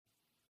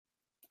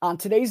On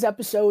today's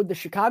episode, the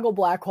Chicago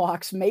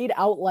Blackhawks made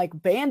out like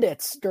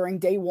bandits during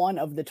day one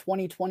of the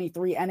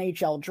 2023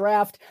 NHL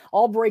draft.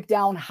 I'll break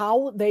down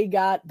how they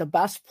got the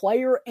best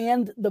player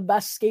and the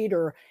best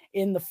skater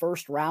in the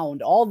first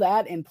round. All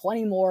that and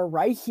plenty more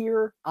right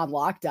here on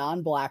Locked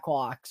On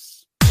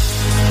Blackhawks.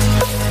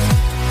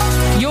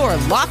 You're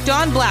Locked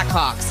On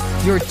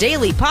Blackhawks, your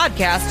daily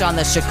podcast on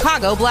the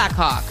Chicago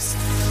Blackhawks.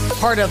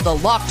 Part of the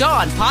Locked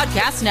On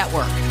Podcast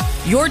Network,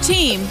 your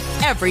team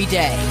every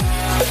day.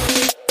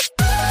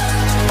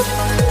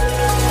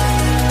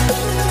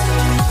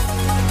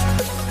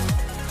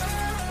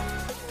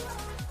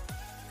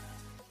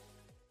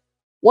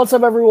 What's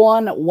up,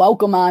 everyone?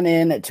 Welcome on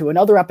in to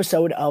another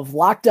episode of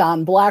Locked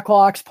On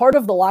Blackhawks, part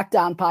of the Locked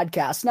On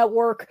Podcast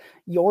Network,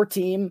 your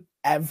team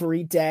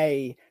every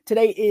day.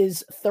 Today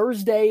is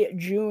Thursday,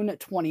 June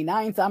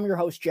 29th. I'm your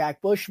host,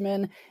 Jack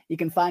Bushman. You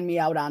can find me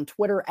out on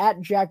Twitter at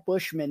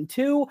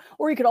JackBushman2,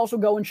 or you could also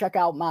go and check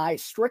out my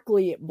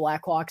Strictly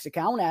Blackhawks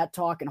account at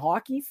Talkin'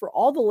 Hockey for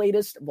all the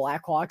latest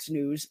Blackhawks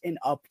news and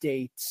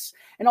updates.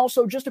 And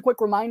also, just a quick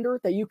reminder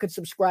that you could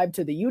subscribe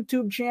to the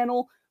YouTube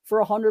channel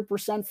for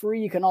 100%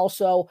 free. You can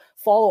also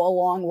follow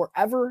along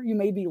wherever you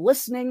may be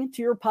listening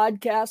to your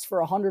podcast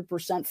for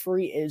 100%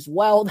 free as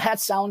well. That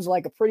sounds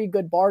like a pretty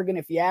good bargain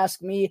if you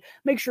ask me.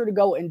 Make sure to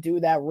go and do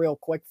that real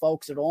quick,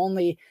 folks. It'll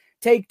only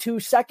take 2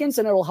 seconds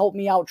and it'll help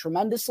me out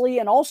tremendously.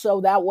 And also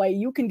that way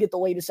you can get the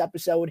latest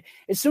episode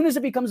as soon as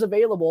it becomes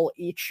available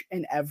each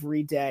and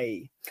every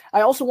day.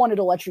 I also wanted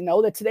to let you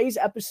know that today's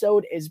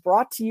episode is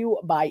brought to you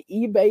by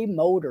eBay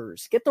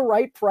Motors. Get the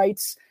right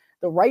price,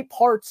 the right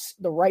parts,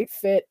 the right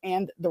fit,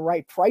 and the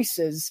right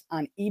prices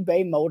on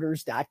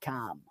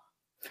ebaymotors.com.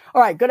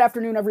 All right, good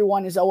afternoon,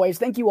 everyone. As always,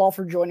 thank you all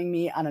for joining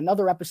me on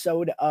another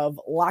episode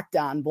of Locked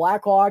On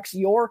Blackhawks,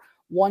 your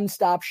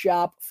one-stop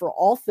shop for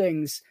all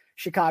things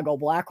Chicago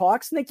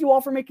Blackhawks. Thank you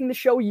all for making the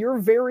show your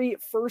very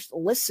first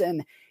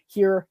listen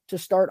here to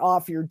start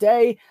off your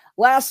day.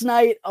 Last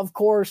night, of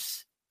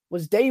course,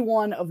 was day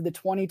one of the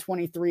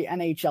 2023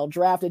 NHL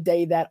draft, a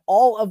day that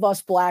all of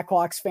us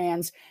Blackhawks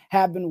fans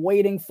have been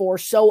waiting for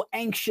so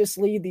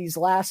anxiously these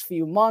last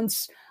few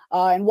months.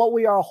 And what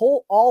we are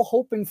all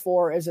hoping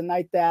for is a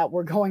night that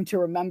we're going to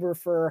remember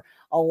for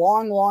a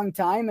long, long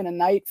time, and a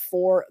night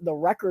for the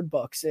record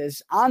books.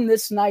 Is on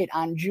this night,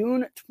 on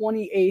June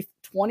 28th,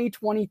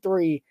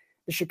 2023,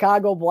 the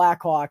Chicago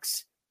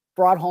Blackhawks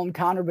brought home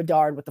Connor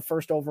Bedard with the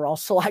first overall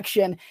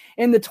selection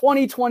in the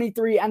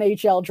 2023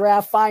 NHL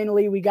draft.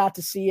 Finally, we got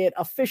to see it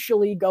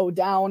officially go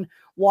down,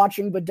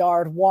 watching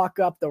Bedard walk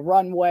up the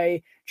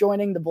runway,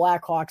 joining the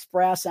Blackhawks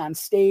brass on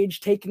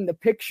stage, taking the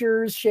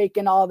pictures,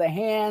 shaking all the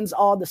hands,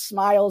 all the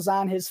smiles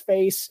on his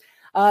face.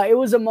 It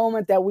was a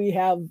moment that we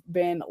have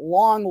been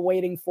long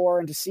waiting for,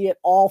 and to see it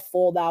all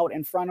fold out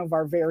in front of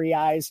our very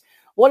eyes.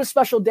 What a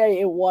special day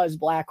it was,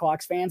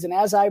 Blackhawks fans. And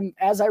as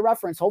I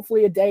referenced,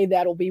 hopefully a day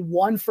that'll be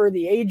one for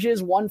the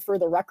ages, one for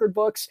the record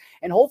books,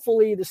 and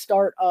hopefully the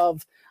start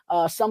of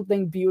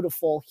something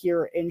beautiful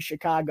here in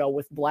Chicago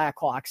with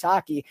Blackhawks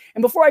hockey.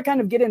 And before I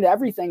kind of get into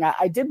everything,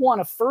 I did want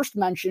to first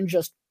mention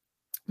just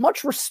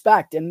much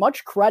respect and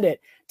much credit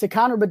to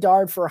Connor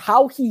Bedard for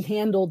how he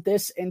handled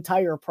this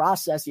entire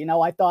process. You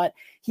know, I thought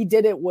he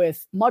did it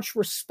with much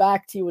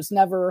respect. He was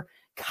never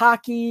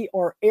cocky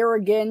or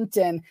arrogant.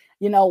 And,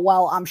 you know,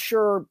 while I'm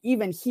sure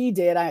even he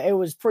did, it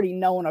was pretty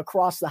known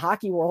across the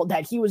hockey world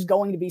that he was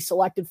going to be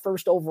selected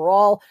first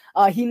overall.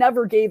 He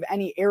never gave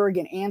any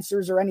arrogant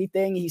answers or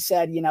anything. He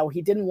said, you know,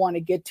 he didn't want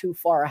to get too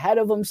far ahead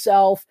of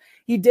himself.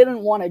 He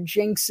didn't want to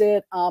jinx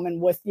it.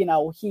 And with, you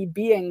know, he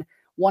being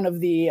one of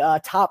the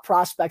top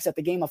prospects that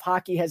the game of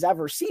hockey has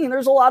ever seen,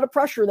 there's a lot of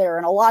pressure there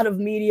and a lot of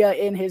media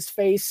in his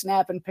face,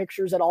 snapping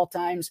pictures at all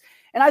times.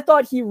 And I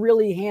thought he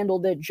really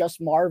handled it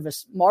just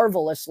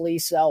marvelously.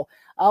 So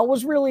I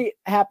was really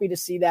happy to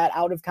see that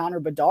out of Connor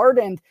Bedard.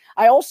 And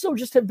I also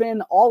just have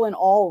been all in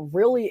all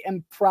really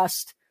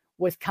impressed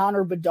with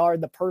Connor Bedard,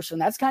 the person.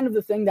 That's kind of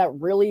the thing that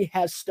really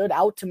has stood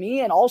out to me.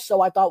 And also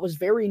I thought was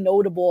very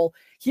notable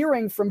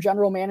hearing from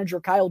general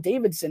manager Kyle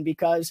Davidson,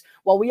 because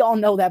while we all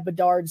know that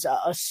Bedard's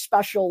a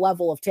special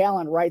level of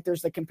talent, right?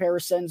 There's the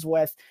comparisons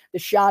with the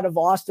shot of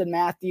Austin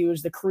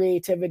Matthews, the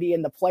creativity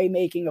and the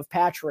playmaking of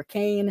Patrick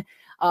Kane,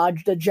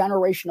 the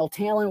generational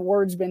talent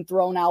word's been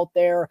thrown out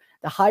there,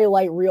 the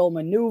highlight reel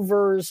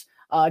maneuvers,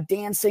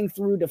 dancing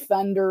through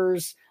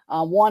defenders,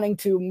 wanting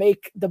to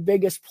make the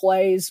biggest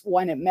plays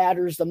when it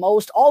matters the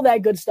most, all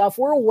that good stuff.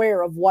 We're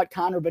aware of what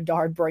Connor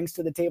Bedard brings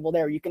to the table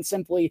there. You can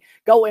simply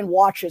go and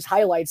watch his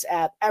highlights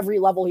at every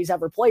level he's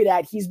ever played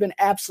at. He's been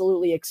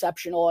absolutely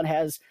exceptional and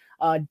has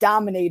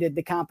dominated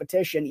the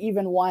competition,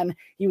 even when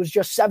he was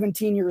just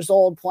 17 years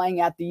old playing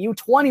at the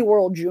U20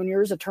 World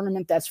Juniors, a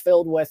tournament that's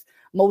filled with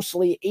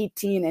mostly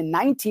 18 and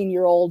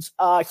 19-year-olds.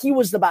 He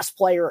was the best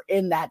player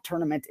in that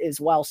tournament as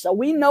well. So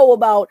we know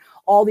about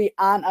all the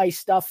on-ice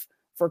stuff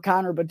for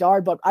Connor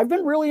Bedard, but I've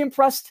been really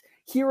impressed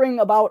hearing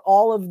about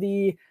all of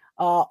the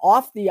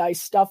off-the-ice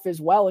stuff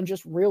as well, and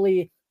just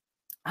really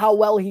how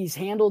well he's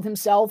handled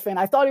himself. And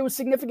I thought it was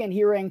significant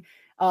hearing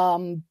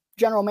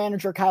general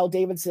manager Kyle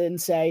Davidson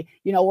say,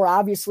 we're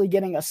obviously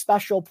getting a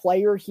special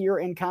player here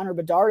in Connor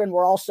Bedard, and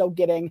we're also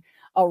getting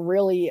a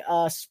really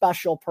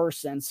special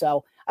person.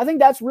 So I think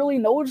that's really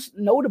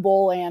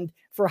notable, and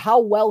for how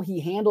well he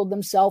handled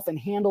himself and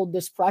handled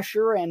this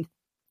pressure and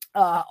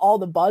all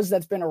the buzz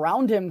that's been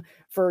around him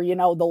for,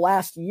 the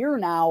last year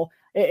now,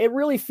 it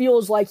really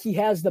feels like he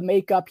has the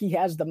makeup, he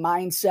has the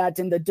mindset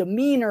and the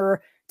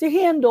demeanor to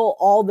handle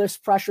all this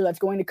pressure that's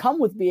going to come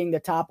with being the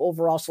top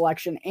overall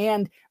selection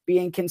and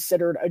being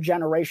considered a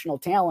generational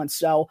talent.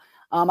 So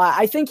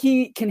I think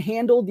he can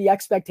handle the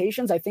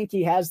expectations. I think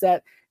he has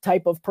that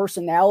type of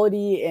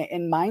personality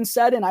and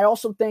mindset. And I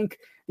also think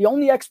the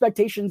only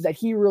expectations that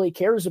he really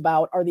cares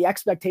about are the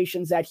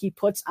expectations that he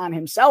puts on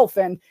himself.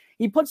 And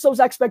he puts those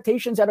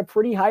expectations at a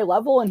pretty high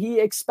level, and he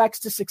expects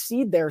to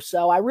succeed there.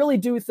 So I really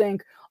do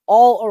think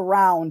all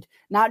around,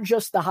 not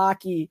just the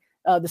hockey,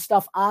 the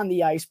stuff on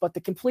the ice, but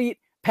the complete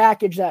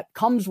package that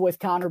comes with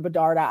Connor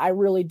Bedard, I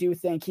really do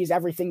think he's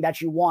everything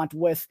that you want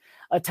with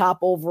a top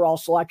overall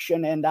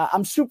selection. And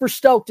I'm super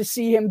stoked to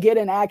see him get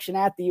in action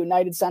at the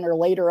United Center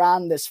later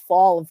on this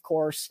fall, of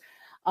course.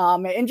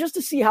 And just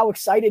to see how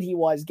excited he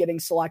was getting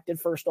selected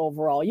first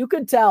overall. You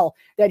could tell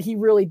that he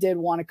really did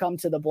want to come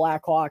to the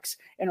Blackhawks,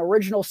 an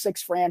original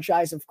six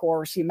franchise, of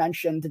course. He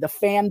mentioned the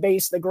fan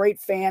base, the great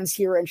fans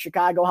here in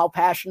Chicago, how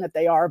passionate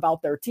they are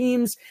about their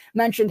teams,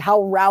 mentioned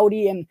how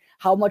rowdy and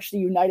how much the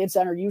United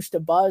Center used to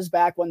buzz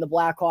back when the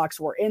Blackhawks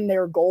were in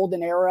their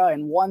golden era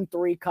and won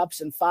 3 cups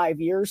in 5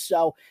 years.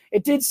 So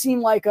it did seem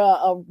like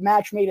a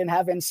match made in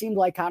heaven. Seemed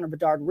like Connor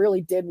Bedard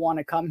really did want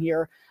to come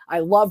here. I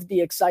loved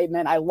the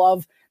excitement. I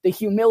love the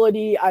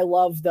humility. I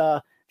love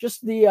the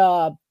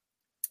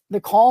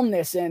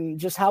calmness and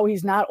just how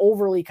he's not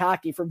overly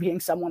cocky for being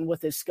someone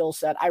with his skill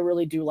set. I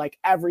really do like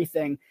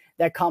everything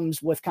that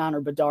comes with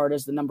Connor Bedard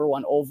as the number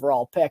 1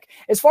 overall pick.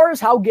 As far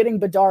as how getting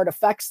Bedard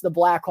affects the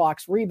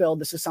Blackhawks rebuild,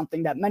 this is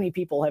something that many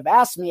people have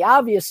asked me.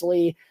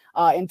 Obviously,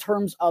 in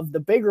terms of the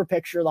bigger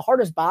picture, the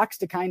hardest box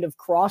to kind of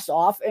cross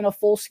off in a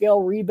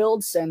full-scale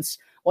rebuild, since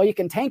while you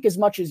can tank as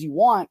much as you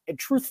want, it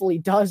truthfully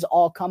does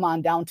all come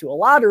on down to a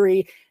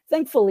lottery.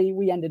 Thankfully,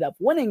 we ended up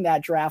winning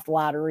that draft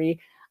lottery.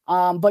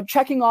 But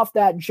checking off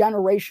that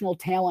generational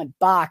talent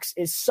box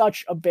is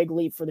such a big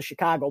leap for the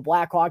Chicago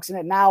Blackhawks, and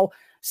it now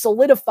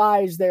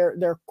solidifies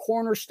their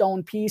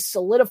cornerstone piece,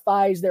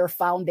 solidifies their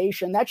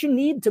foundation that you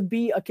need to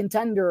be a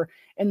contender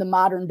in the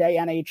modern day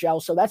NHL.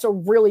 So that's a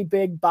really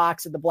big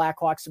box that the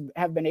Blackhawks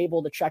have been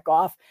able to check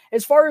off.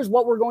 As far as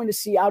what we're going to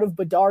see out of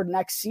Bedard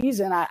next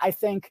season, I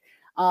think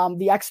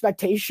the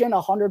expectation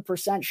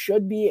 100%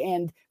 should be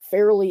and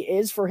fairly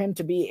is for him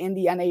to be in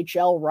the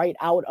NHL right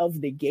out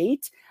of the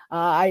gate.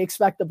 I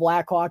expect the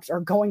Blackhawks are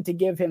going to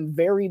give him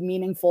very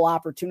meaningful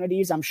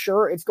opportunities. I'm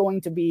sure it's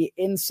going to be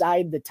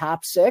inside the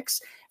top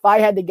 6. If I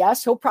had to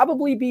guess, he'll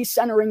probably be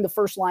centering the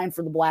first line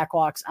for the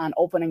Blackhawks on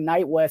opening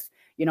night with,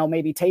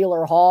 maybe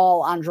Taylor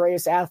Hall,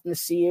 Andreas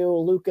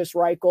Athanasiou, Lucas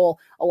Reichel,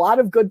 a lot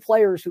of good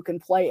players who can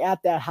play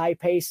at that high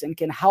pace and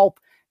can help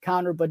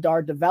Connor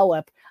Bedard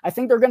develop. I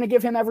think they're going to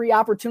give him every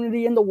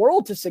opportunity in the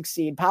world to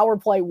succeed. Power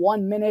play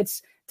 1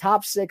 minutes,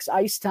 top 6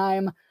 ice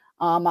time.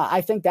 I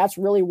think that's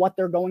really what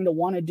they're going to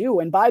want to do.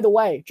 And by the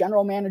way,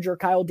 general manager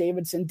Kyle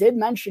Davidson did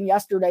mention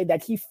yesterday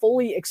that he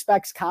fully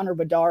expects Connor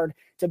Bedard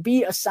to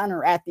be a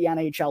center at the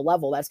NHL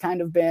level. That's kind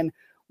of been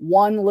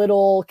one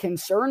little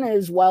concern,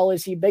 as well.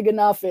 Is he big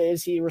enough?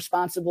 Is he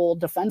responsible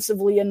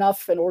defensively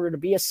enough in order to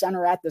be a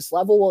center at this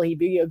level? Will he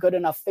be a good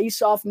enough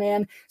face-off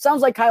man?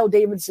 Sounds like Kyle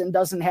Davidson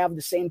doesn't have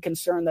the same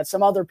concern that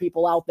some other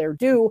people out there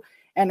do,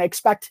 and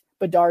expect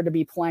Bedard to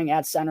be playing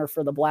at center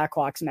for the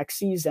Blackhawks next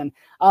season.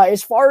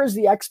 As far as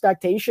the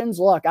expectations,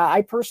 look,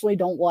 I personally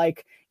don't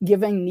like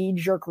giving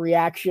knee-jerk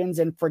reactions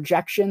and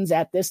projections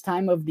at this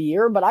time of the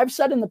year, but I've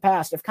said in the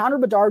past, if Connor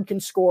Bedard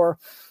can score,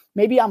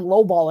 maybe I'm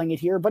lowballing it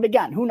here, but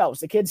again, who knows?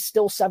 The kid's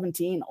still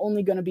 17,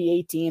 only going to be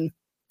 18.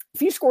 If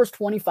he scores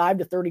 25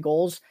 to 30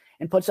 goals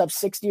and puts up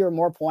 60 or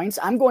more points,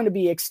 I'm going to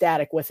be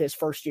ecstatic with his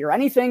first year.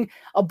 Anything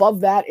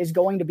above that is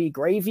going to be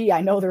gravy.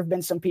 I know there have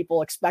been some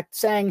people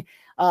saying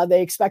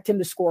they expect him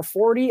to score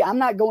 40. I'm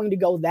not going to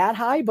go that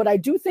high, but I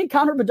do think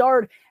Connor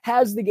Bedard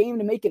has the game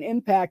to make an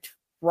impact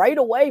right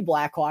away,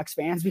 Blackhawks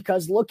fans,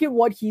 because look at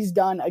what he's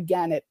done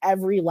again at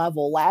every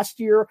level. Last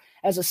year,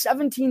 as a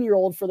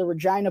 17-year-old for the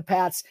Regina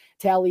Pats,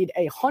 tallied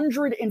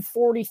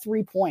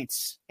 143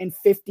 points in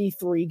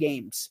 53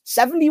 games,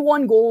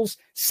 71 goals,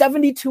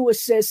 72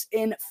 assists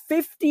in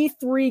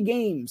 53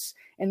 games.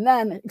 And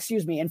then,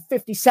 in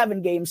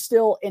 57 games,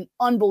 still an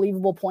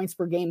unbelievable points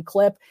per game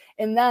clip.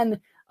 And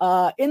then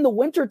in the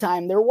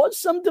wintertime, there was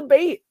some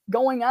debate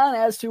going on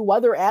as to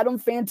whether Adam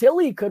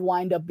Fantilli could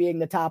wind up being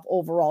the top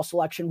overall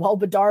selection. Well,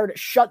 Bedard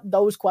shut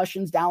those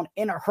questions down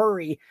in a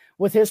hurry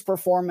with his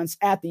performance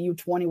at the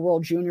U20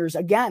 World Juniors.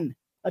 Again,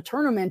 a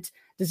tournament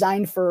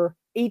designed for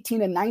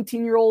 18 and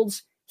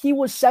 19-year-olds. He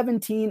was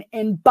 17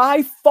 and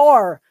by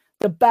far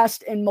the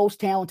best and most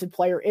talented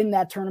player in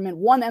that tournament,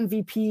 won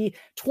MVP,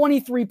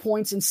 23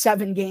 points in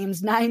 7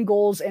 games, 9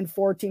 goals and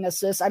 14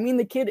 assists. I mean,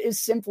 the kid is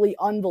simply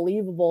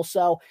unbelievable.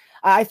 So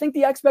I think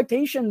the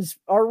expectations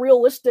are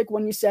realistic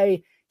when you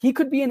say he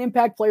could be an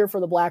impact player for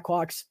the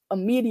Blackhawks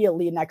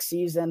immediately next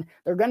season.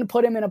 They're going to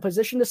put him in a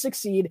position to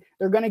succeed.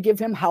 They're going to give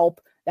him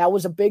help. That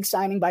was a big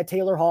signing by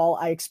Taylor Hall.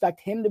 I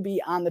expect him to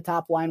be on the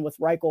top line with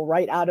Reichel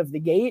right out of the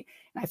gate.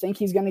 And I think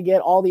he's going to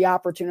get all the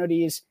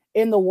opportunities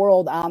in the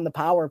world on the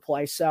power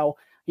play. So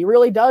he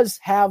really does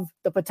have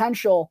the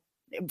potential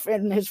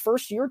in his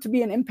first year to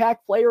be an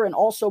impact player, and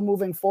also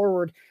moving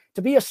forward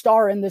to be a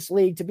star in this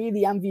league, to be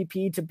the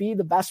MVP, to be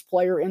the best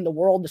player in the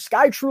world. The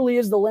sky truly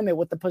is the limit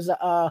with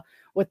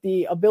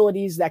the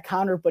abilities that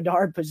Connor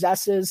Bedard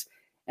possesses.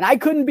 And I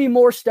couldn't be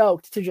more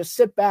stoked to just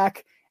sit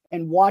back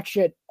and watch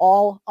it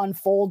all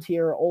unfold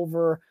here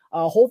over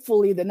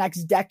hopefully the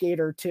next decade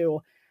or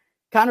two.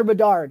 Connor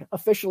Bedard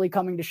officially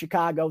coming to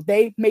Chicago.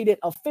 They made it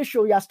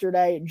official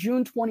yesterday,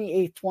 June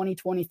 28th,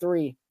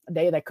 2023, a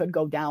day that could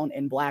go down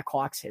in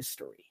Blackhawks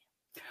history.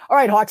 All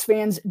right, Hawks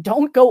fans,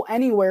 don't go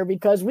anywhere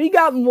because we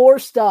got more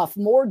stuff,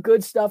 more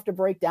good stuff to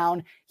break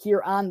down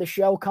here on the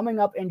show. Coming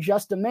up in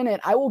just a minute,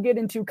 I will get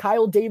into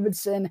Kyle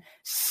Davidson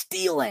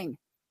stealing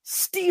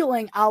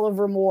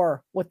Oliver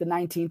Moore with the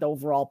 19th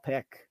overall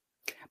pick.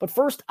 But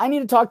first, I need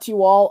to talk to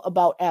you all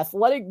about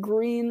Athletic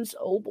Greens.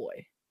 Oh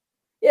boy.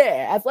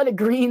 Yeah, Athletic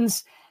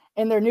Greens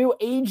and their new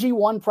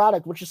AG1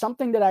 product, which is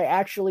something that I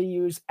actually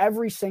use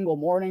every single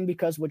morning,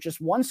 because with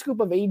just 1 scoop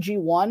of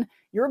AG1,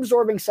 you're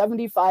absorbing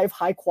 75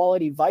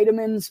 high-quality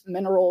vitamins,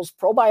 minerals,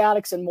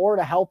 probiotics, and more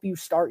to help you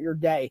start your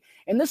day.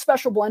 And this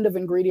special blend of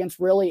ingredients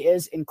really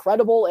is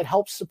incredible. It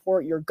helps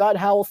support your gut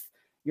health,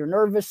 your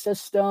nervous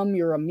system,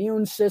 your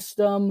immune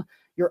system,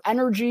 your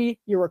energy,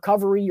 your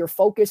recovery, your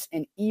focus,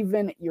 and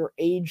even your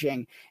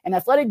aging. And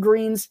Athletic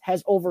Greens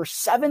has over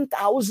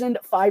 7,000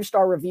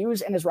 5-star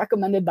reviews and is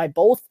recommended by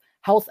both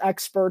health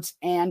experts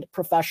and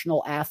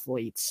professional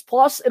athletes.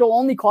 Plus, it'll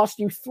only cost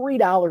you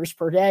 $3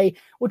 per day,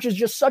 which is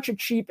just such a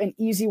cheap and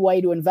easy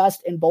way to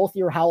invest in both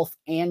your health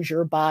and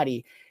your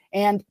body.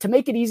 And to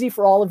make it easy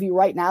for all of you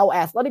right now,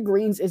 Athletic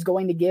Greens is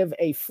going to give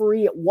a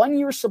free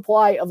 1-year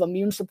supply of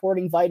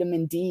immune-supporting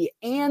vitamin D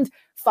and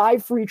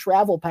 5 free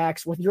travel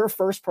packs with your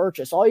first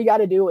purchase. All you got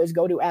to do is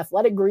go to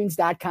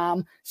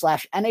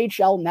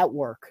athleticgreens.com/NHL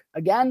network.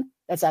 Again,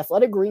 that's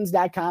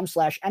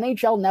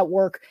athleticgreens.com/NHL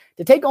network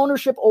to take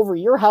ownership over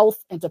your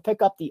health and to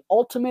pick up the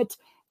ultimate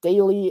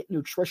daily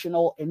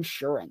nutritional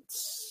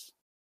insurance.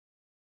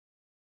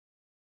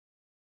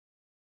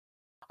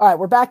 All right,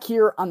 we're back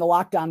here on the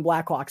Locked On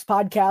Blackhawks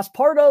podcast,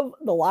 part of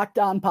the Locked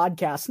On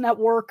Podcast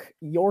Network,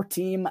 your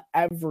team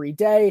every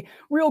day.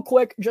 Real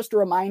quick, just a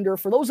reminder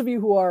for those of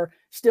you who are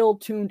still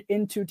tuned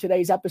into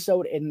today's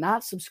episode and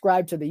not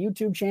subscribed to the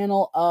YouTube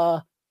channel,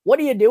 what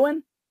are you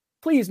doing?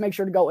 Please make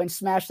sure to go and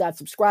smash that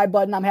subscribe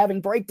button. I'm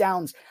having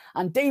breakdowns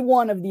on day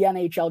 1 of the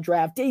NHL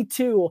draft, day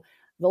 2,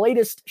 the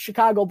latest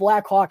Chicago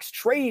Blackhawks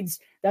trades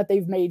that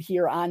they've made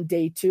here on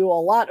day 2. A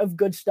lot of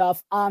good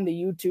stuff on the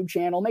YouTube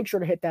channel. Make sure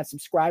to hit that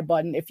subscribe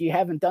button if you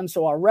haven't done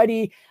so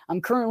already. I'm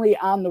currently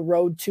on the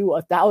road to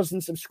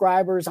 1,000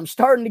 subscribers. I'm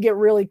starting to get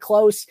really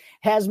close.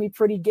 Has me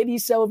pretty giddy.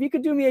 So if you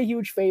could do me a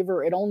huge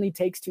favor, it only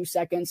takes 2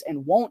 seconds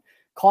and won't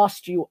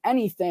cost you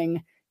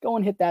anything. Go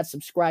and hit that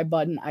subscribe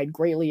button. I'd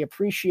greatly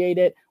appreciate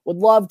it. Would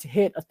love to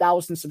hit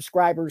 1,000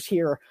 subscribers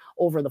here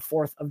over the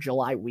 4th of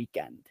July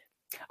weekend.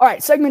 All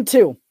right, segment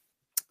 2.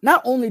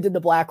 Not only did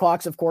the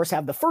Blackhawks, of course,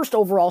 have the first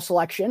overall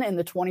selection in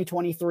the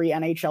 2023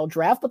 NHL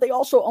draft, but they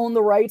also own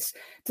the rights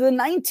to the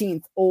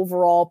 19th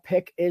overall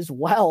pick as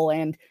well.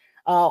 And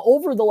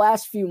over the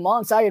last few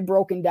months, I had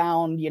broken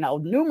down,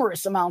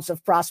 numerous amounts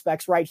of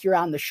prospects right here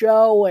on the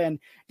show and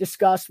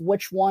discussed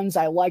which ones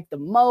I liked the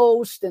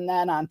most. And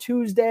then on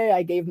Tuesday,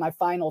 I gave my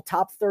final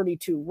top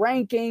 32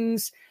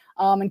 rankings.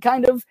 And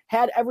kind of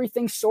had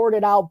everything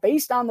sorted out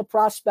based on the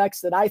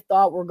prospects that I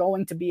thought were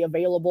going to be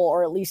available,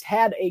 or at least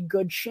had a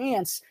good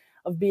chance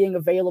of being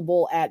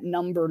available at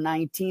number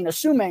 19,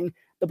 assuming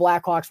the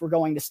Blackhawks were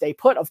going to stay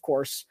put, of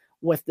course,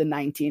 with the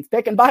 19th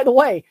pick. And by the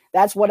way,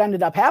 that's what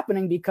ended up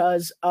happening,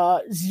 because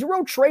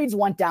 0 trades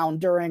went down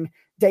during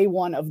day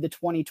 1 of the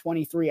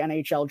 2023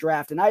 NHL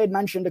draft. And I had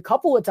mentioned a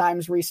couple of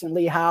times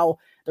recently how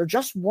there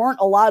just weren't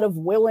a lot of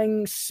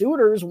willing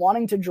suitors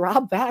wanting to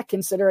drop back,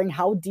 considering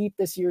how deep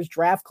this year's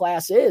draft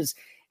class is.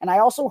 And I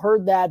also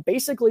heard that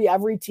basically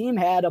every team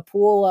had a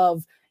pool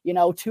of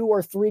 2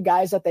 or 3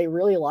 guys that they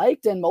really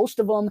liked, and most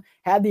of them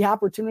had the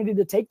opportunity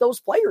to take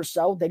those players.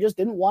 So they just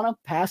didn't want to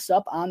pass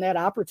up on that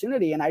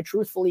opportunity. And I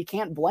truthfully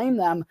can't blame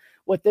them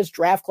with this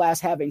draft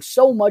class having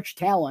so much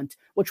talent,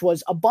 which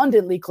was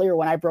abundantly clear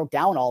when I broke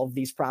down all of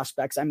these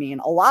prospects. I mean,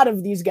 a lot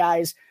of these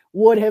guys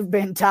would have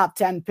been top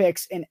 10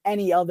 picks in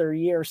any other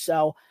year.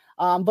 So,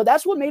 but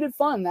that's what made it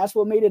fun. That's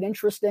what made it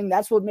interesting.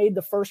 That's what made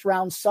the first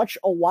round such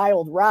a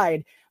wild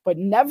ride. But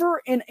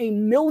never in a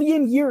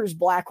million years,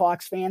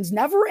 Blackhawks fans,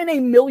 never in a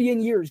million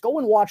years, go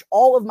and watch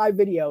all of my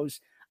videos.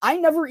 I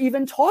never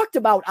even talked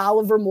about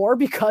Oliver Moore,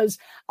 because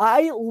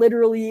I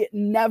literally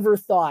never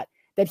thought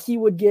that he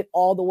would get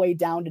all the way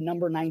down to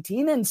number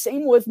 19. And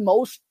same with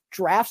most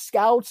draft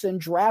scouts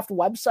and draft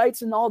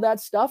websites and all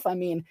that stuff. I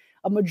mean,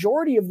 a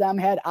majority of them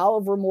had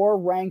Oliver Moore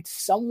ranked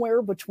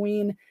somewhere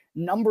between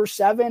number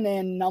 7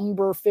 and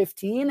number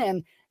 15.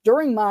 And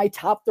during my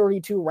top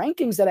 32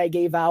 rankings that I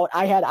gave out,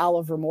 I had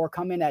Oliver Moore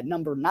come in at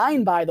number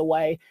 9, by the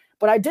way.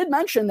 But I did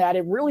mention that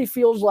it really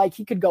feels like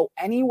he could go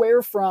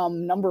anywhere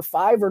from number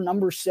 5 or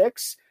number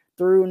 6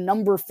 through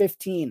number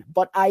 15.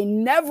 But I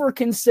never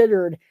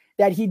considered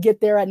that he'd get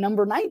there at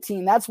number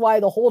 19. That's why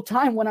the whole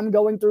time when I'm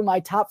going through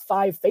my top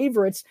 5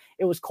 favorites,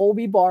 it was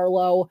Colby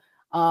Barlow,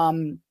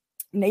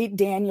 Nate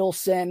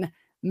Danielson,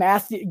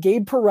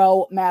 Gabe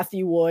Perreault,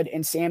 Matthew Wood,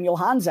 and Samuel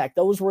Honzek.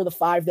 Those were the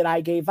 5 that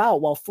I gave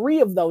out. Well, 3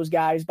 of those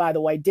guys, by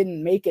the way,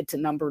 didn't make it to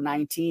number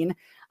 19.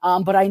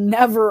 But I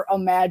never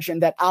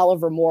imagined that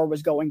Oliver Moore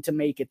was going to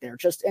make it there.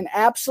 Just an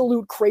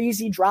absolute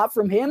crazy drop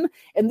from him.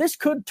 And this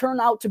could turn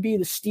out to be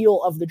the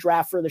steal of the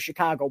draft for the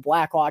Chicago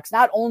Blackhawks.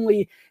 Not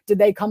only did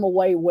they come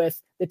away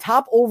with the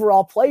top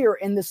overall player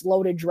in this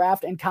loaded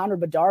draft and Connor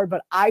Bedard,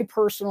 but I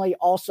personally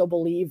also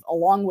believe,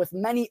 along with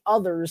many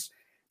others,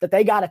 that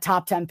they got a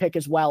top 10 pick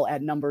as well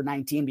at number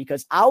 19,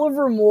 because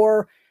Oliver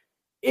Moore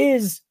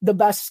is the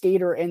best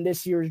skater in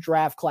this year's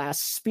draft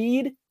class.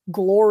 Speed,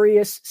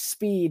 glorious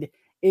speed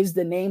is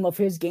the name of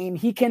his game.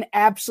 He can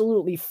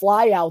absolutely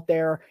fly out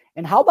there.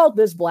 And how about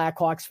this,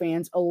 Blackhawks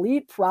fans?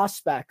 Elite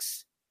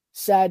Prospects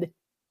said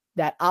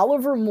that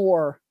Oliver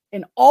Moore,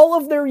 in all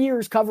of their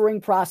years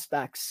covering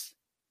prospects,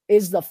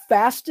 is the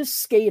fastest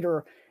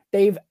skater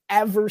they've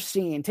ever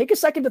seen. Take a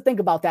second to think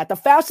about that. The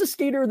fastest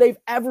skater they've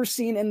ever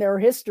seen in their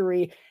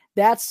history.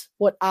 That's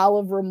what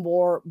Oliver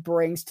Moore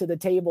brings to the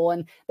table.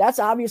 And that's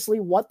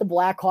obviously what the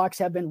Blackhawks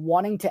have been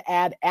wanting to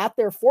add at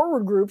their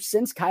forward group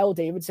since Kyle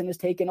Davidson has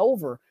taken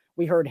over.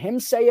 We heard him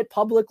say it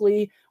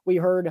publicly. We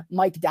heard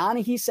Mike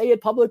Donaghy say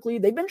it publicly.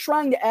 They've been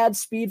trying to add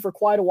speed for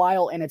quite a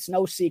while, and it's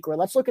no secret.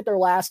 Let's look at their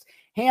last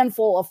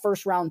handful of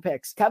first-round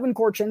picks. Kevin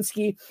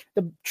Korchinski,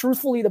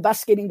 truthfully the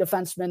best skating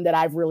defenseman that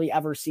I've really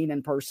ever seen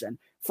in person.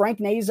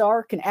 Frank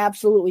Nazar can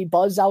absolutely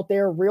buzz out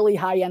there, really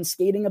high-end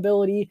skating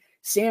ability.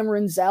 Sam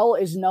Rinzel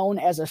is known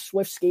as a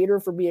swift skater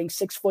for being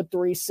 6'3",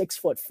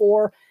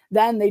 6'4".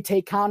 Then they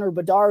take Connor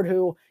Bedard,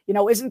 who,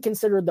 isn't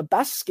considered the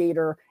best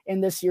skater in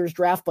this year's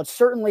draft, but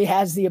certainly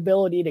has the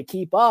ability to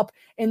keep up.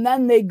 And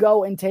then they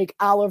go and take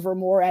Oliver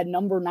Moore at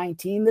number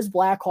 19. This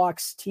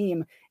Blackhawks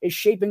team is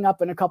shaping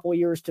up in a couple of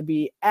years to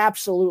be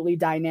absolutely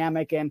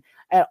dynamic, and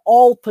at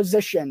all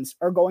positions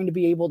are going to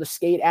be able to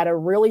skate at a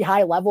really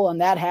high level.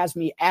 And that has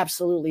me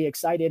absolutely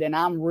excited, and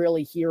I'm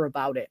really here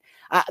about it.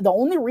 The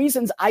only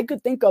reasons I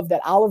could think of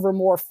that Oliver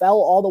Moore fell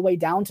all the way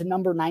down to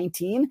number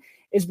 19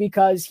 is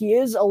because he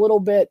is a little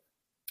bit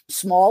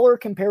smaller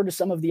compared to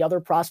some of the other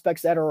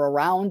prospects that are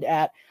around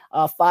at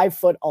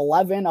 5'11",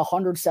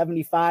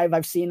 175.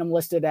 I've seen him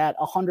listed at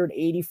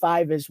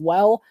 185 as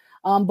well.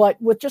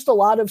 But with just a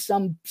lot of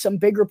some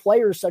bigger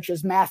players such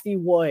as Matthew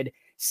Wood,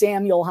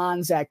 Samuel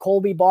Honzek,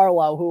 Colby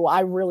Barlow, who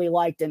I really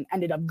liked and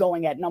ended up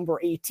going at number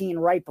 18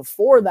 right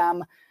before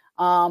them.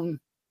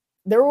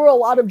 There were a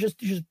lot of just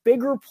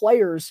bigger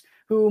players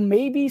who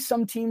maybe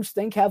some teams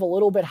think have a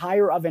little bit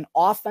higher of an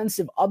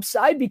offensive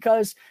upside,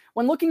 because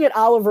when looking at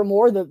Oliver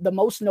Moore, the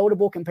most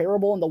notable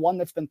comparable and the one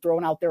that's been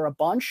thrown out there a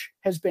bunch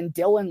has been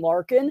Dylan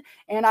Larkin.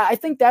 And I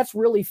think that's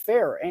really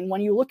fair. And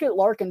when you look at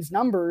Larkin's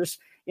numbers,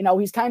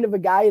 he's kind of a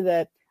guy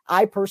that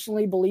I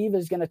personally believe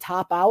is going to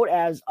top out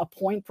as a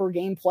point per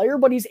game player,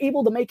 but he's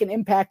able to make an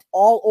impact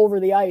all over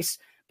the ice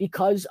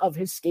because of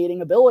his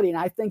skating ability. And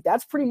I think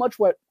that's pretty much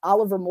what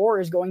Oliver Moore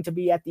is going to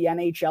be at the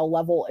NHL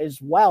level as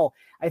well.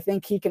 I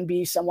think he can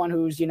be someone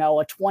who's,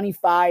 a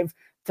 25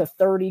 to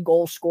 30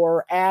 goal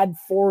scorer, add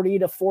 40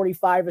 to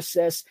 45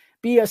 assists,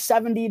 be a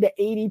 70 to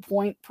 80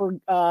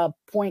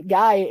 point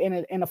guy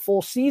in a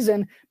full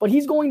season, but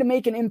he's going to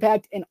make an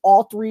impact in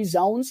all 3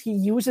 zones. He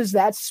uses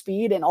that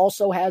speed and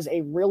also has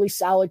a really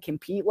solid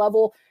compete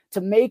level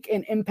to make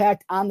an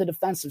impact on the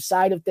defensive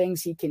side of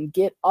things. He can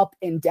get up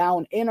and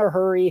down in a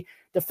hurry,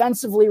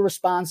 defensively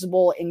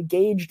responsible,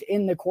 engaged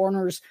in the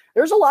corners.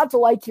 There's a lot to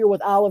like here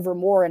with Oliver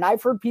Moore. And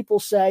I've heard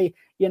people say,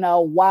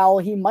 while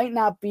he might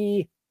not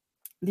be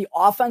the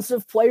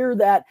offensive player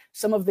that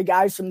some of the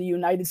guys from the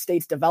United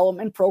States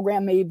development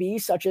program may be,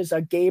 such as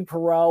a Gabe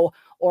Perreault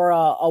or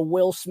a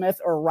Will Smith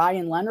or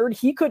Ryan Leonard,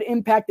 he could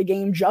impact the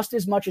game just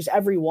as much as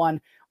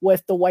everyone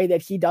with the way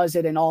that he does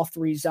it in all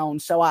 3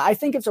 zones. So I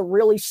think it's a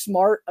really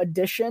smart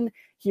addition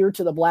here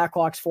to the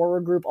Blackhawks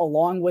forward group,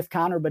 along with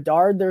Connor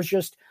Bedard. There's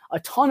just a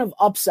ton of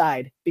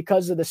upside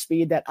because of the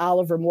speed that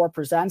Oliver Moore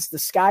presents. The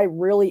sky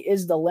really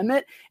is the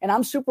limit, and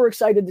I'm super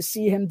excited to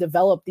see him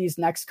develop these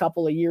next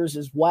couple of years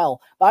as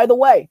well. By the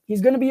way,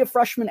 he's going to be a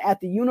freshman at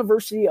the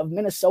University of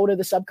Minnesota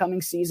this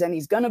upcoming season.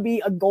 He's going to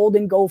be a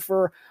Golden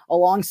Gopher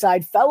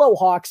alongside fellow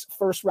Hawks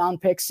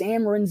first-round pick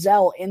Sam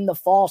Rinzel in the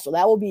fall, so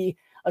that will be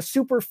a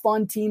super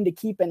fun team to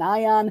keep an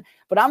eye on.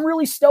 But I'm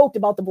really stoked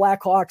about the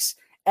Blackhawks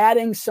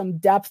adding some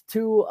depth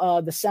to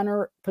the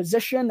center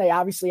position. They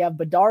obviously have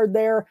Bedard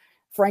there.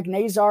 Frank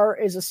Nazar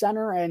is a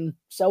center, and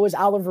so is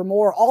Oliver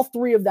Moore. All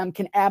three of them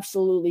can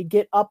absolutely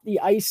get up the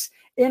ice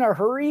in a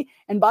hurry.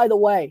 And by the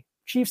way,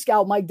 Chief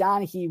Scout Mike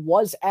Donaghy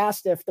was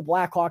asked if the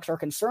Blackhawks are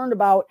concerned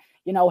about,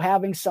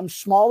 having some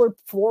smaller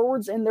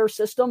forwards in their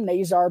system.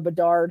 Nazar,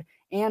 Bedard,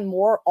 and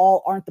Moore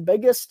all aren't the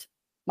biggest.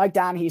 Mike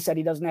Donaghy said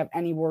he doesn't have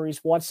any worries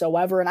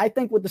whatsoever. And I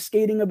think with the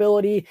skating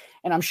ability,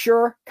 and I'm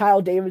sure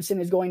Kyle Davidson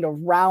is going to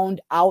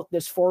round out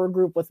this forward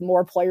group with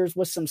more players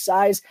with some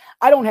size,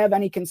 I don't have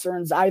any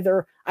concerns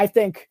either. I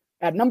think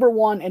at number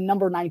 1 and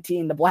number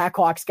 19, the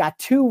Blackhawks got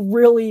two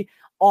really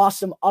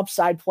awesome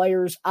upside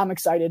players. I'm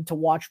excited to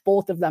watch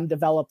both of them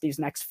develop these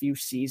next few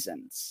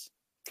seasons.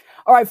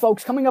 All right,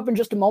 folks, coming up in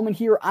just a moment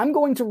here, I'm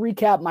going to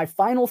recap my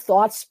final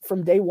thoughts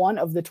from day one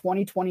of the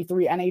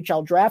 2023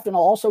 NHL draft, and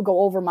I'll also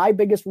go over my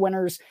biggest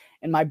winners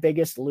and my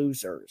biggest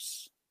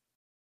losers.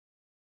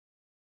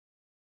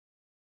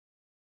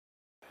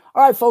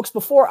 All right, folks,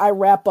 before I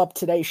wrap up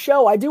today's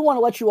show, I do want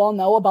to let you all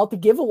know about the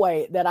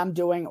giveaway that I'm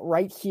doing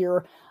right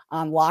here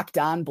on Locked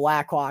On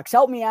Blackhawks.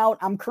 Help me out.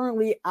 I'm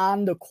currently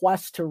on the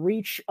quest to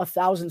reach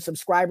 1,000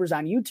 subscribers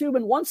on YouTube.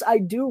 And once I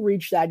do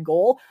reach that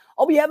goal,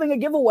 I'll be having a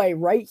giveaway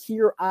right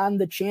here on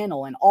the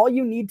channel. And all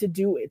you need to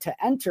do to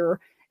enter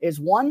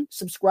is 1,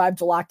 subscribe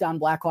to Locked On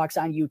Blackhawks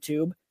on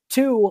YouTube.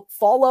 2,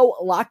 follow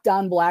Locked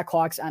On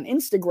Blackhawks on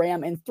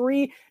Instagram. And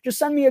 3, just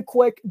send me a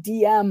quick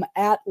DM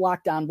at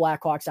Locked On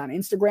Blackhawks on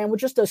Instagram with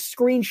just a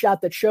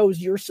screenshot that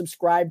shows you're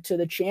subscribed to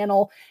the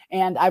channel.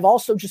 And I've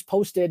also just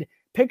posted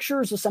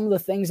pictures of some of the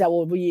things that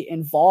will be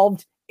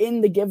involved in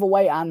the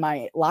giveaway on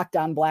my Locked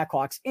On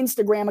Blackhawks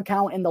Instagram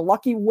account, and the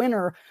lucky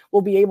winner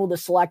will be able to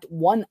select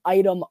one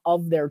item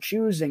of their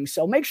choosing.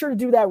 So make sure to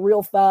do that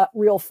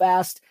real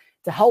fast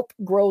to help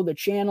grow the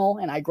channel,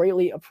 and I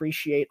greatly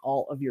appreciate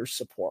all of your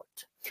support.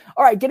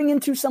 All right, getting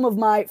into some of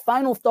my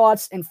final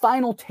thoughts and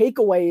final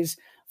takeaways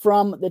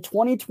from the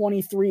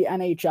 2023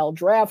 NHL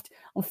draft.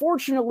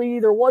 Unfortunately,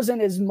 there wasn't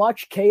as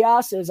much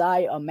chaos as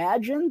I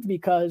imagined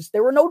because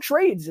there were no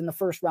trades in the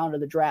first round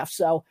of the draft.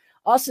 So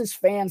us as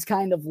fans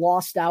kind of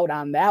lost out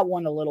on that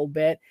one a little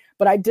bit.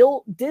 But I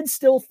did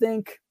still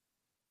think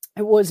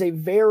it was a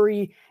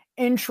very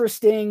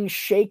interesting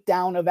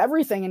shakedown of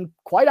everything. And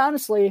quite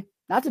honestly,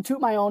 not to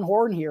toot my own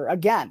horn here,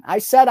 again, I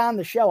said on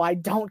the show, I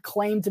don't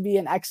claim to be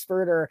an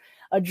expert or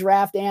a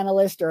draft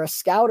analyst or a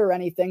scout or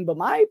anything, but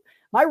my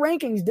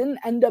rankings didn't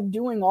end up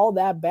doing all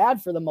that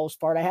bad for the most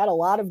part. I had a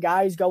lot of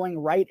guys going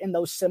right in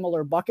those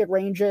similar bucket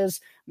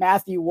ranges.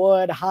 Matthew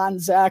Wood,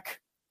 Hanzek.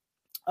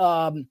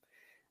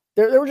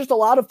 There were just a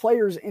lot of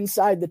players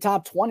inside the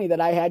top 20 that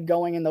I had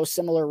going in those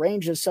similar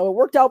ranges. So it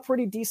worked out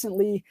pretty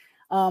decently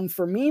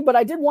for me, but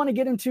I did want to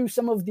get into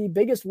some of the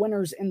biggest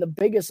winners and the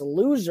biggest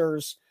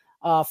losers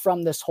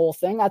from this whole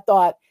thing. I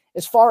thought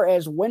as far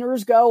as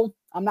winners go,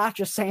 I'm not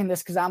just saying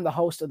this because I'm the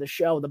host of the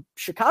show. The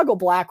Chicago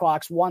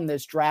Blackhawks won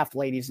this draft,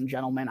 ladies and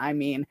gentlemen. I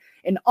mean,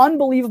 an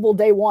unbelievable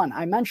day one.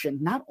 I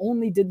mentioned not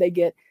only did they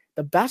get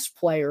the best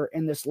player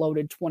in this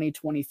loaded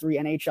 2023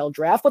 NHL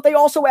draft, but they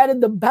also added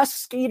the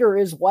best skater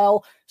as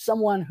well,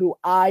 someone who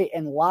I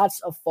and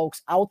lots of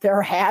folks out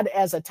there had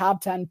as a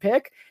top 10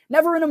 pick.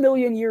 Never in a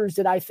million years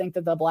did I think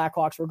that the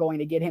Blackhawks were going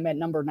to get him at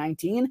number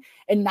 19,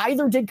 and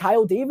neither did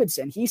Kyle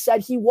Davidson. He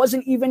said he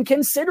wasn't even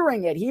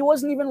considering it. He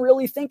wasn't even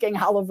really thinking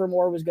Oliver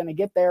Moore was going to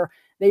get there.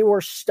 They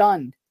were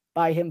stunned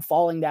by him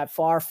falling that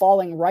far,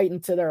 falling right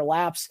into their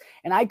laps.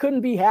 And I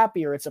couldn't be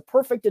happier. It's a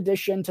perfect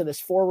addition to this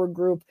forward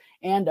group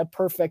and a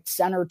perfect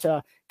center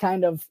to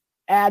kind of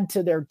add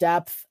to their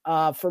depth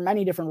for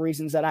many different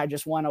reasons that I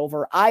just went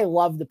over. I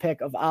love the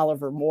pick of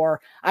Oliver Moore.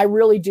 I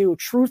really do.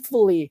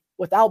 Truthfully,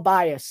 without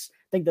bias,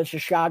 think the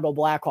Chicago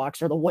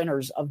Blackhawks are the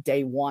winners of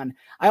day one.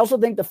 I also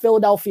think the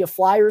Philadelphia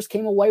Flyers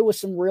came away with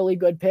some really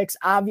good picks.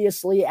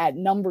 Obviously, at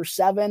number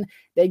 7,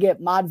 they get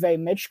Matvei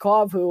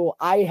Michkov, who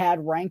I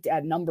had ranked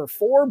at number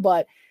 4,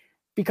 but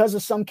because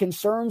of some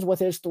concerns with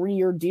his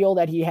 3-year deal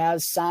that he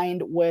has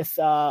signed with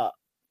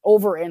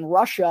over in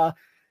Russia,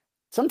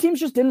 some teams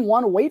just didn't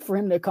want to wait for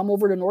him to come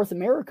over to North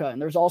America.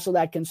 And there's also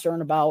that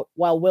concern about,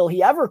 well, will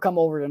he ever come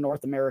over to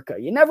North America?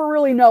 You never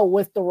really know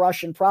with the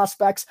Russian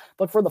prospects,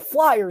 but for the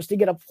Flyers to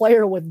get a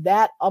player with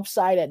that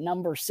upside at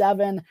number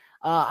 7,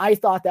 I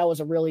thought that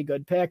was a really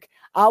good pick.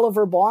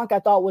 Oliver Bonk, I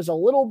thought was a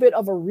little bit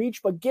of a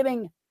reach, but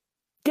getting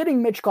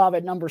Michkov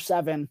at number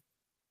 7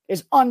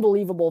 is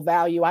unbelievable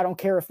value. I don't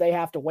care if they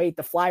have to wait.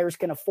 The Flyers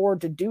can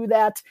afford to do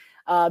that.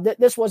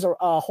 This was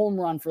a home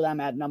run for them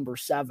at number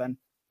 7.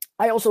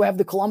 I also have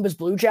the Columbus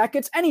Blue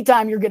Jackets.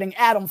 Anytime you're getting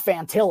Adam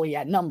Fantilli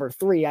at number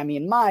 3, I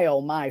mean, my, oh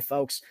my,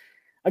 folks.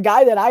 A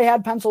guy that I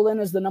had penciled in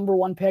as the number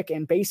 1 pick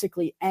in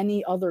basically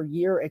any other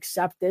year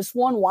except this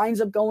one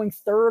winds up going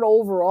 3rd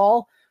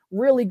overall.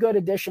 Really good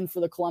addition for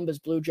the Columbus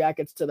Blue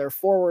Jackets to their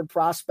forward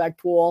prospect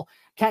pool.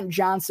 Kent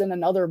Johnson,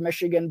 another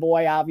Michigan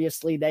boy,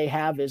 obviously they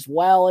have as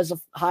well as a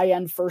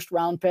high-end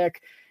first-round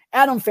pick.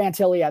 Adam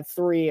Fantilli at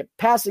 3,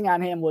 passing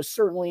on him was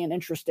certainly an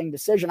interesting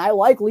decision. I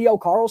like Leo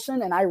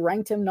Carlsson, and I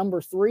ranked him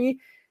number 3,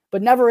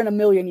 but never in a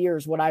million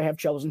years would I have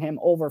chosen him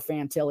over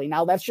Fantilli.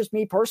 Now, that's just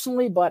me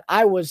personally, but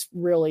I was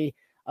really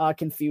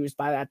confused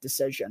by that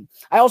decision.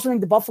 I also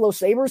think the Buffalo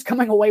Sabres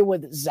coming away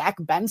with Zach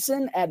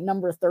Benson at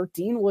number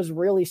 13 was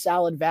really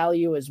solid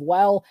value as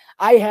well.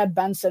 I had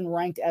Benson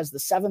ranked as the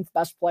 7th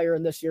best player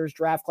in this year's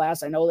draft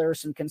class. I know there are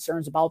some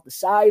concerns about the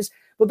size,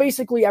 but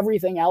basically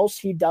everything else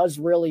he does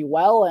really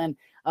well. And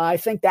I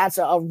think that's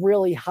a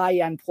really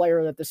high-end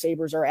player that the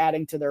Sabres are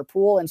adding to their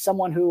pool, and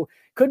someone who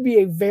could be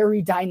a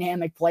very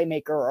dynamic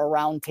playmaker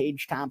around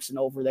Tage Thompson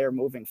over there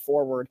moving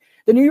forward.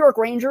 The New York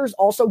Rangers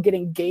also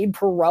getting Gabe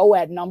Perreault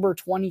at number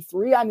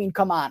 23. I mean,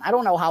 come on. I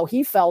don't know how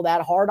he fell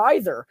that hard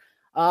either.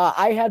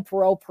 I had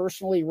Perreault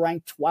personally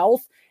ranked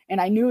 12th, and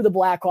I knew the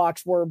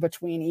Blackhawks were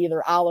between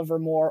either Oliver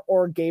Moore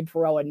or Gabe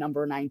Perreault at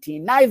number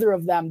 19. Neither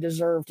of them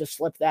deserve to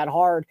slip that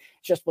hard.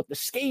 Just with the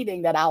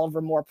skating that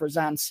Oliver Moore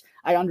presents,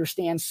 I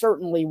understand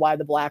certainly why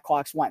the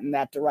Blackhawks went in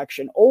that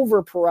direction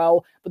over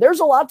Perreault. But there's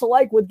a lot to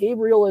like with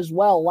Gabriel as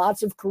well.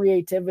 Lots of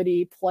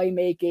creativity,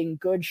 playmaking,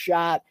 good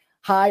shot,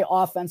 high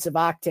offensive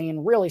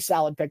octane, really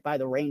solid pick by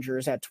the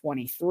Rangers at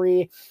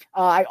 23.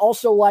 I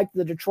also like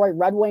the Detroit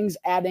Red Wings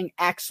adding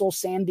Axel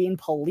Sandin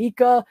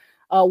Palika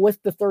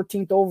with the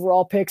 13th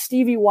overall pick.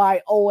 Stevie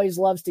Y always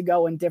loves to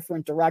go in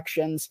different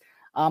directions.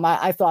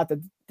 I thought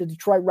that the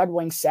Detroit Red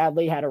Wings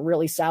sadly had a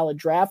really solid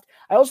draft.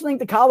 I also think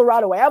the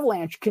Colorado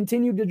Avalanche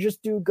continued to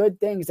just do good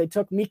things. They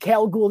took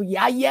Mikhail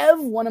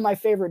Gulyayev, one of my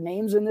favorite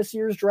names in this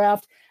year's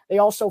draft. They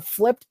also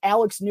flipped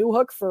Alex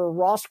Newhook for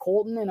Ross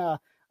Colton in a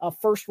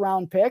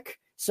first-round pick.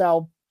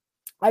 So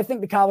I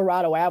think the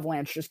Colorado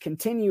Avalanche just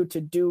continue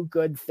to do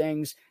good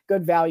things.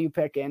 Good value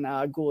pick in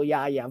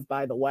Gulyayev,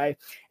 by the way.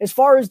 As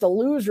far as the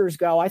losers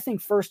go, I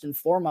think first and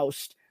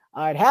foremost,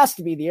 it has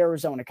to be the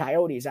Arizona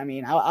Coyotes. I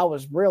mean, I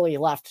was really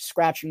left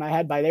scratching my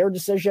head by their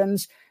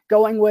decisions.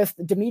 Going with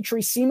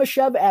Dmitry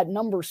Simashev at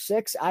number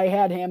 6, I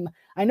had him.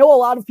 I know a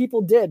lot of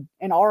people did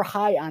and are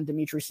high on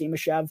Dmitry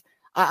Simashev.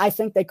 I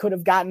think they could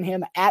have gotten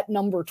him at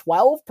number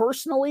 12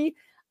 personally.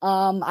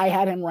 I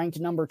had him ranked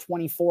number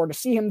 24. To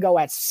see him go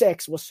at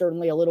 6 was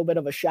certainly a little bit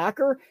of a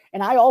shocker.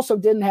 And I also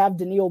didn't have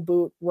Daniil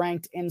Boot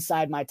ranked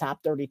inside my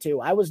top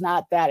 32. I was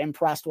not that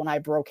impressed when I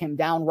broke him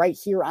down right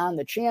here on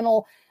the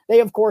channel.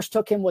 They, of course,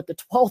 took him with the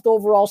 12th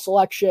overall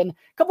selection.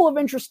 A couple of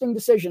interesting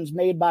decisions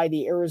made by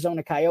the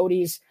Arizona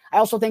Coyotes. I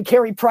also think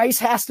Carey Price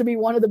has to be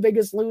one of the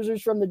biggest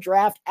losers from the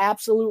draft,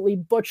 absolutely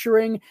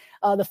butchering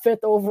the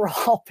 5th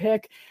overall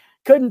pick.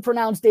 Couldn't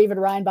pronounce David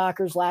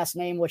Reinbacher's last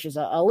name, which is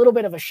a little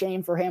bit of a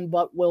shame for him,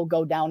 but will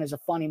go down as a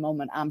funny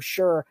moment, I'm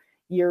sure,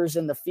 years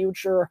in the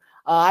future.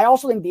 I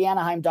also think the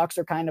Anaheim Ducks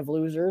are kind of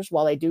losers,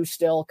 while they do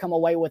still come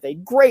away with a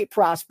great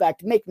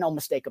prospect. Make no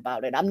mistake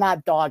about it. I'm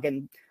not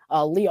dogging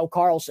Leo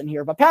Carlson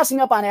here, but passing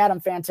up on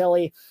Adam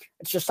Fantilli,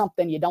 it's just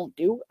something you don't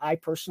do, I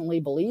personally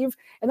believe.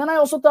 And then I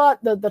also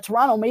thought the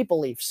Toronto Maple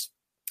Leafs,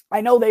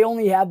 I know they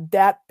only had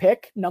that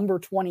pick, number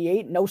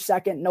 28, no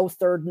second, no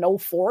third, no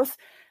fourth.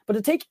 But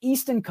to take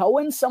Easton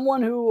Cohen,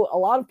 someone who a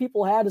lot of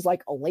people had as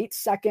like a late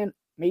second,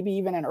 maybe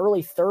even an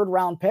early 3rd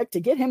round pick, to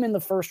get him in the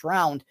 1st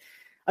round.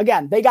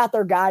 Again, they got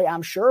their guy,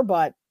 I'm sure,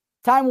 but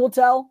time will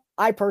tell.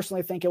 I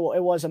personally think it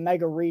was a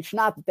mega reach.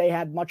 Not that they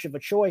had much of a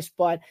choice,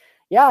 but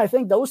yeah, I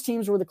think those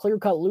teams were the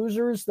clear-cut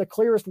losers. The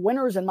clearest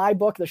winners in my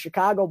book, the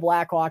Chicago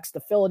Blackhawks, the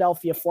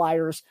Philadelphia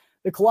Flyers,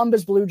 the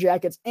Columbus Blue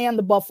Jackets, and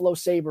the Buffalo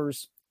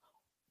Sabres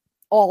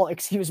all,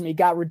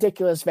 got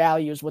ridiculous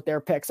values with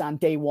their picks on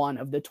day 1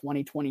 of the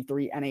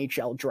 2023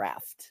 NHL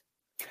draft.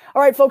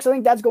 All right, folks, I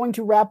think that's going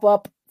to wrap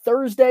up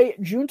Thursday,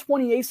 June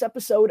 28th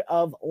episode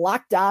of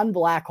Locked On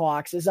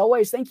Blackhawks. As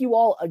always, thank you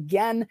all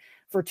again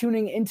for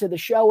tuning into the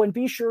show, and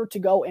be sure to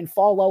go and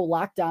follow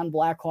Locked On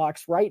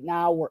Blackhawks right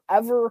now,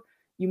 wherever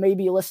you may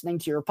be listening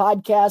to your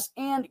podcast,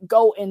 and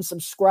go and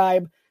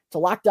subscribe to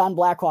Locked On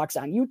Blackhawks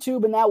on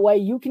YouTube, and that way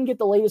you can get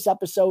the latest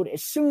episode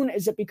as soon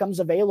as it becomes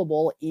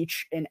available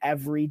each and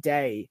every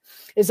day.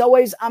 As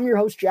always, I'm your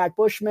host, Jack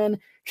Bushman.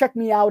 Check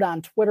me out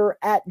on Twitter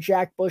at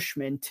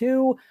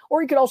JackBushman2,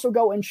 or you could also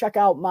go and check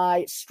out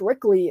my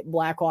Strictly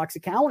Blackhawks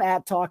account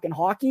at Talkin'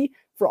 Hockey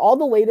for all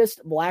the latest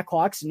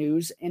Blackhawks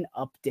news and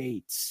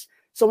updates.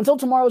 So until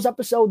tomorrow's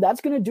episode, that's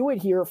going to do it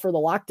here for the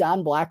Locked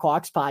On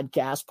Blackhawks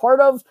podcast,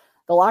 part of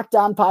the Locked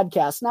On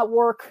Podcast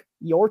Network,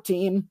 your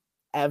team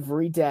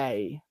every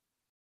day.